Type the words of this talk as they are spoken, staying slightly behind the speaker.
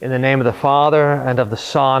In the name of the Father, and of the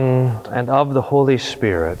Son, and of the Holy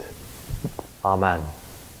Spirit. Amen.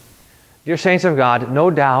 Dear saints of God, no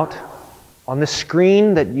doubt on the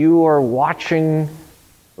screen that you are watching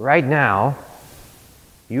right now,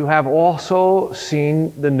 you have also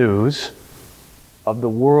seen the news of the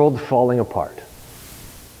world falling apart.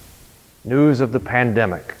 News of the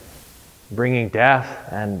pandemic, bringing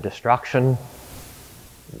death and destruction,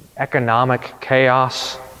 economic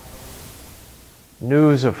chaos,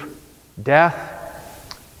 news of death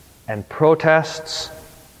and protests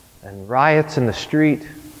and riots in the street.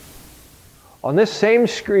 On this same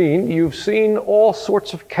screen, you've seen all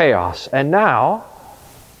sorts of chaos, and now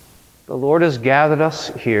the Lord has gathered us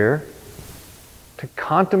here to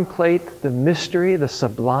contemplate the mystery, the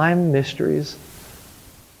sublime mysteries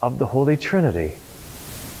of the Holy Trinity.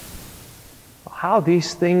 How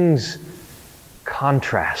these things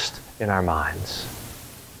contrast in our minds.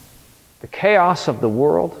 The chaos of the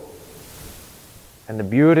world and the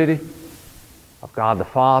beauty of God the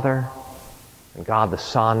Father and God the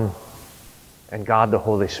Son and God the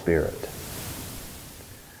Holy Spirit.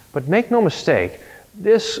 But make no mistake,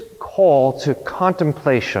 this call to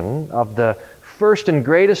contemplation of the first and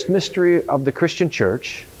greatest mystery of the Christian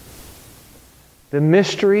Church, the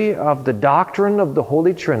mystery of the doctrine of the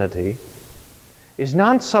Holy Trinity, is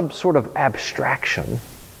not some sort of abstraction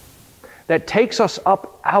that takes us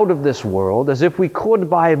up out of this world as if we could,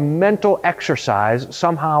 by mental exercise,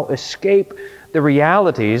 somehow escape the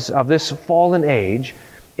realities of this fallen age.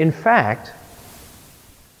 In fact,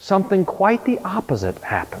 something quite the opposite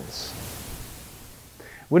happens.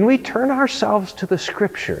 When we turn ourselves to the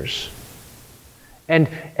Scriptures and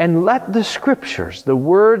let the Scriptures, the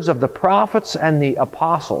words of the prophets and the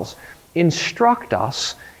apostles, instruct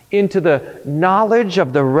us into the knowledge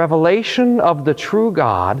of the revelation of the true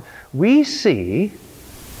God, we see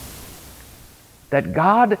that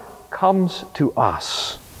God comes to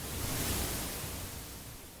us,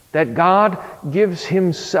 that God gives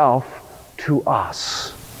Himself to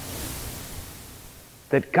us,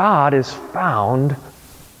 that God is found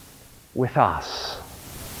with us.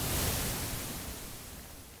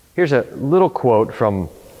 Here's a little quote from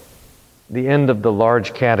the end of the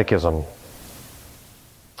Large Catechism.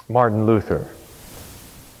 Martin Luther,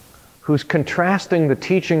 who's contrasting the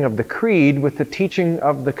teaching of the Creed with the teaching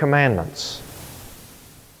of the commandments.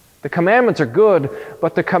 The commandments are good,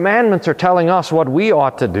 but the commandments are telling us what we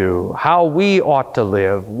ought to do, how we ought to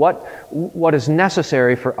live, what is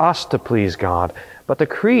necessary for us to please God. But the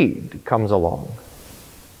Creed comes along,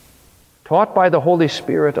 taught by the Holy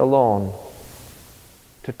Spirit alone,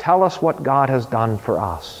 to tell us what God has done for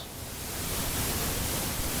us.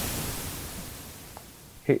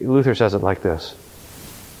 Luther says it like this: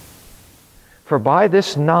 "For by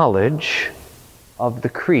this knowledge of the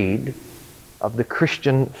Creed, of the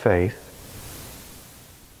Christian faith,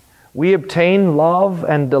 we obtain love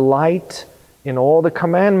and delight in all the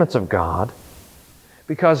commandments of God,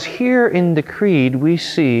 because here in the Creed we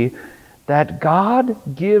see that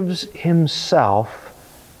God gives Himself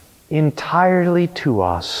entirely to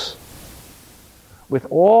us, with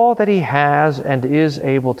all that He has and is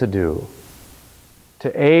able to do, to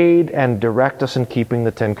aid and direct us in keeping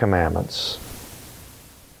the Ten Commandments.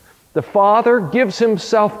 The Father gives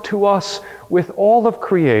Himself to us with all of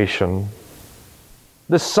creation.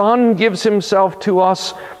 The Son gives Himself to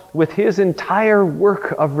us with His entire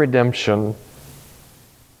work of redemption.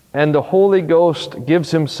 And the Holy Ghost gives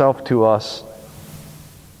Himself to us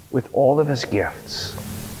with all of His gifts."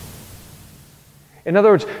 In other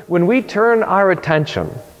words, when we turn our attention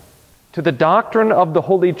to the doctrine of the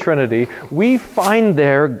Holy Trinity, we find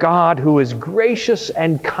there God who is gracious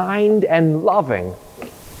and kind and loving.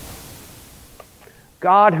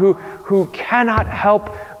 God who cannot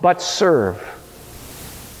help but serve.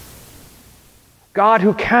 God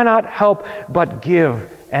who cannot help but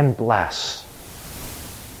give and bless.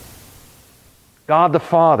 God the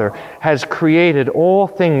Father has created all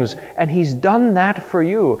things, and He's done that for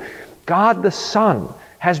you. God the Son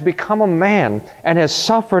has become a man and has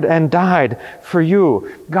suffered and died for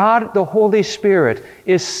you. God the Holy Spirit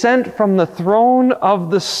is sent from the throne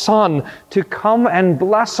of the Son to come and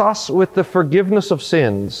bless us with the forgiveness of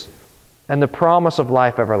sins and the promise of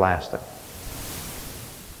life everlasting.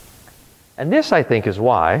 And this, I think, is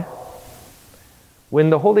why,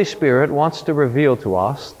 when the Holy Spirit wants to reveal to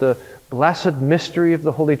us the blessed mystery of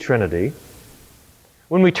the Holy Trinity,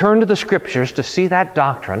 when we turn to the Scriptures to see that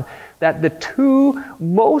doctrine, that the two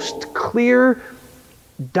most clear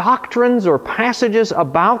doctrines or passages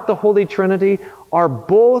about the Holy Trinity are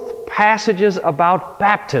both passages about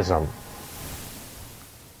baptism.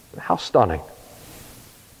 How stunning.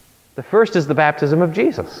 The first is the baptism of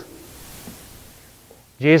Jesus.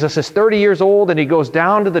 Jesus is 30 years old and he goes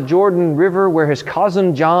down to the Jordan River where his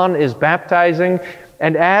cousin John is baptizing.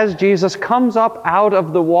 And as Jesus comes up out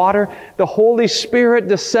of the water, the Holy Spirit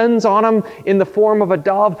descends on him in the form of a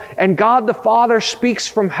dove, and God the Father speaks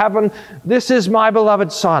from heaven, "This is my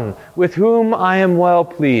beloved Son, with whom I am well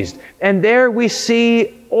pleased." And there we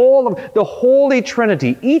see all of the Holy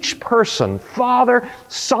Trinity, each person, Father,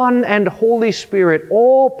 Son, and Holy Spirit,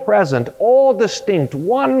 all present, all distinct,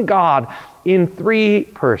 one God in three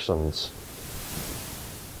persons.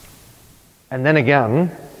 And then again,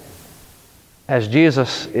 as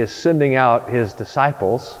Jesus is sending out his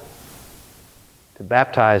disciples to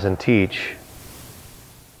baptize and teach,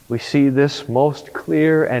 we see this most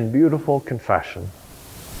clear and beautiful confession.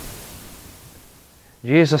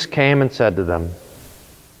 Jesus came and said to them,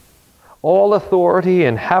 "All authority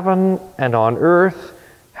in heaven and on earth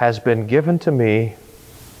has been given to me.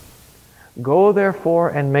 Go therefore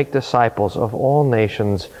and make disciples of all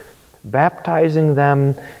nations, baptizing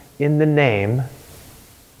them in the name,"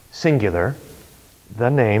 singular, the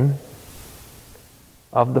name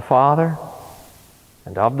of the Father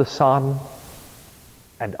and of the Son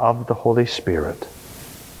and of the Holy Spirit,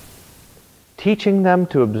 teaching them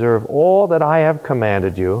to observe all that I have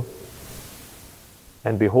commanded you.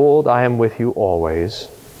 And behold, I am with you always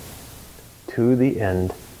to the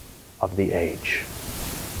end of the age.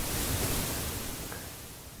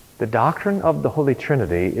 The doctrine of the Holy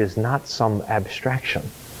Trinity is not some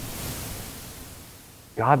abstraction.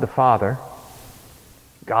 God the Father,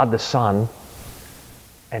 God the Son,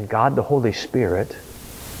 and God the Holy Spirit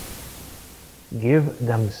give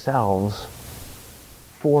themselves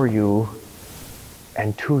for you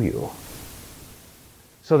and to you.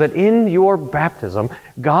 So that in your baptism,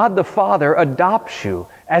 God the Father adopts you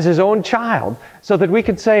as his own child, so that we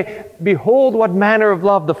could say, "Behold what manner of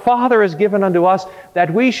love the Father has given unto us,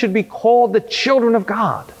 that we should be called the children of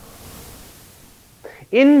God."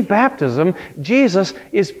 In baptism, Jesus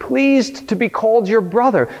is pleased to be called your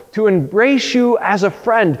brother, to embrace you as a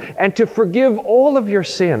friend, and to forgive all of your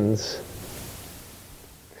sins.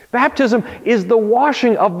 Baptism is the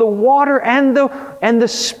washing of the water and the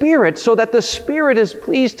Spirit, so that the Spirit is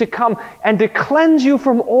pleased to come and to cleanse you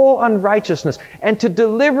from all unrighteousness and to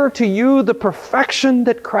deliver to you the perfection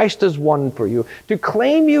that Christ has won for you, to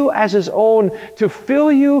claim you as his own, to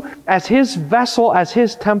fill you as his vessel, as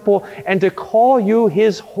his temple, and to call you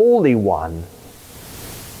his Holy One,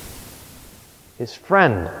 his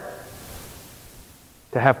friend,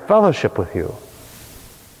 to have fellowship with you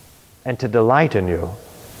and to delight in you.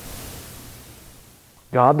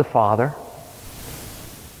 God the Father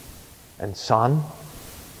and Son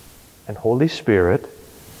and Holy Spirit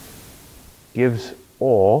gives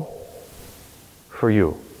all for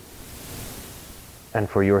you and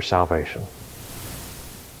for your salvation.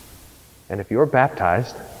 And if you're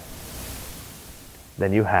baptized,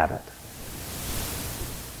 then you have it.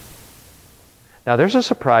 Now there's a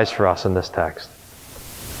surprise for us in this text.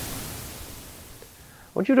 I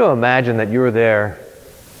want you to imagine that you're there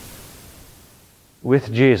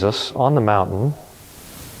with Jesus on the mountain,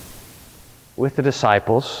 with the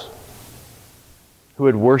disciples who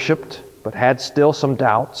had worshiped but had still some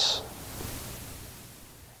doubts.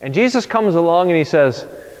 And Jesus comes along and he says,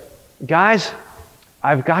 "Guys,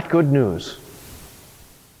 I've got good news.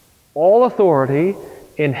 All authority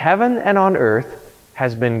in heaven and on earth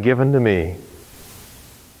has been given to me."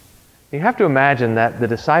 You have to imagine that the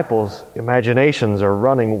disciples' imaginations are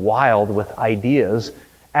running wild with ideas.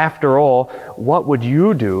 After all, what would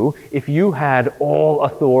you do if you had all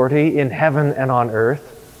authority in heaven and on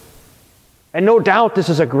earth? And no doubt this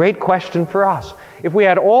is a great question for us. If we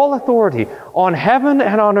had all authority on heaven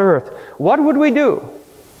and on earth, what would we do?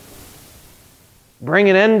 Bring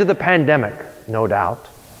an end to the pandemic, no doubt.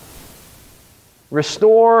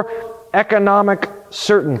 Restore economic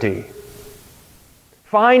certainty.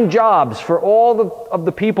 Find jobs for all of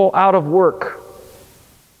the people out of work.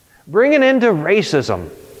 Bring an end to racism.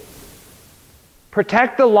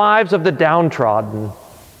 Protect the lives of the downtrodden.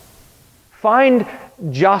 Find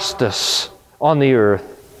justice on the earth.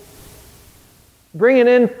 Bring an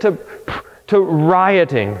end to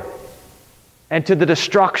rioting and to the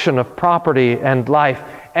destruction of property and life,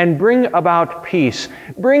 and bring about peace.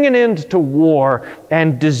 Bring an end to war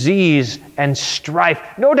and disease and strife.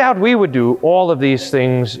 No doubt we would do all of these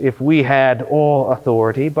things if we had all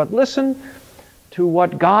authority, but listen to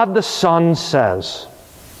what God the Son says.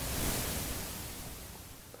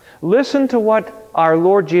 Listen to what our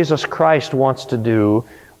Lord Jesus Christ wants to do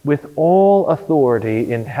with all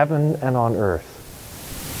authority in heaven and on earth.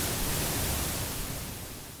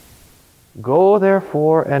 Go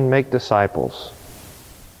therefore and make disciples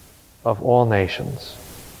of all nations,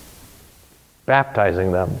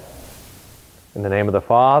 baptizing them in the name of the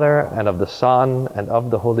Father and of the Son and of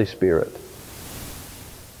the Holy Spirit,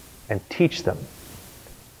 and teach them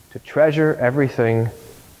to treasure everything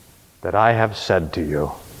that I have said to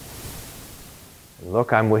you. And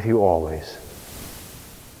look, I'm with you always,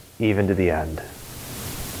 even to the end.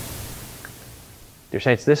 Dear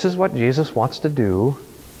saints, this is what Jesus wants to do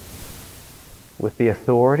with the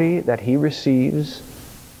authority that he receives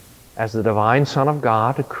as the divine Son of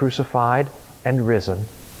God, crucified and risen.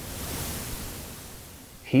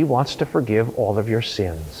 He wants to forgive all of your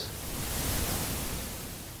sins.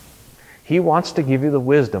 He wants to give you the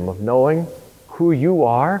wisdom of knowing who you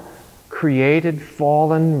are, created,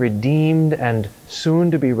 fallen, redeemed, and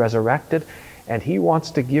soon to be resurrected. And he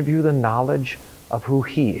wants to give you the knowledge of who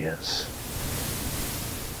he is.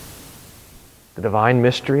 The divine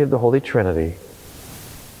mystery of the Holy Trinity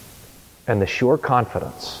and the sure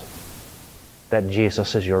confidence that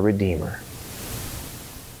Jesus is your Redeemer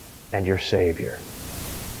and your Savior.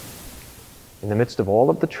 In the midst of all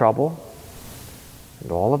of the trouble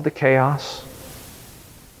and all of the chaos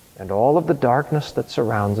and all of the darkness that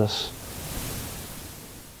surrounds us,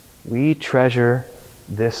 we treasure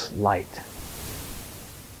this light,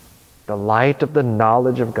 the light of the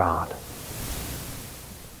knowledge of God,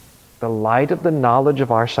 the light of the knowledge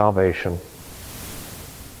of our salvation,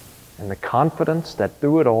 and the confidence that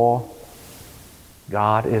through it all,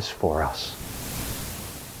 God is for us.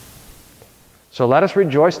 So let us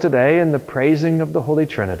rejoice today in the praising of the Holy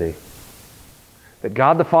Trinity, that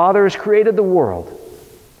God the Father has created the world,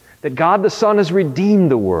 that God the Son has redeemed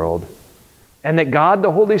the world, and that God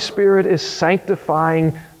the Holy Spirit is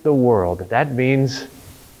sanctifying the world. That means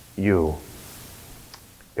you.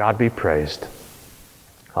 God be praised.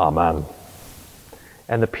 Amen.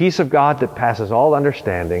 And the peace of God that passes all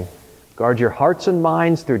understanding, guard your hearts and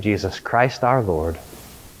minds through Jesus Christ our Lord.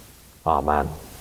 Amen.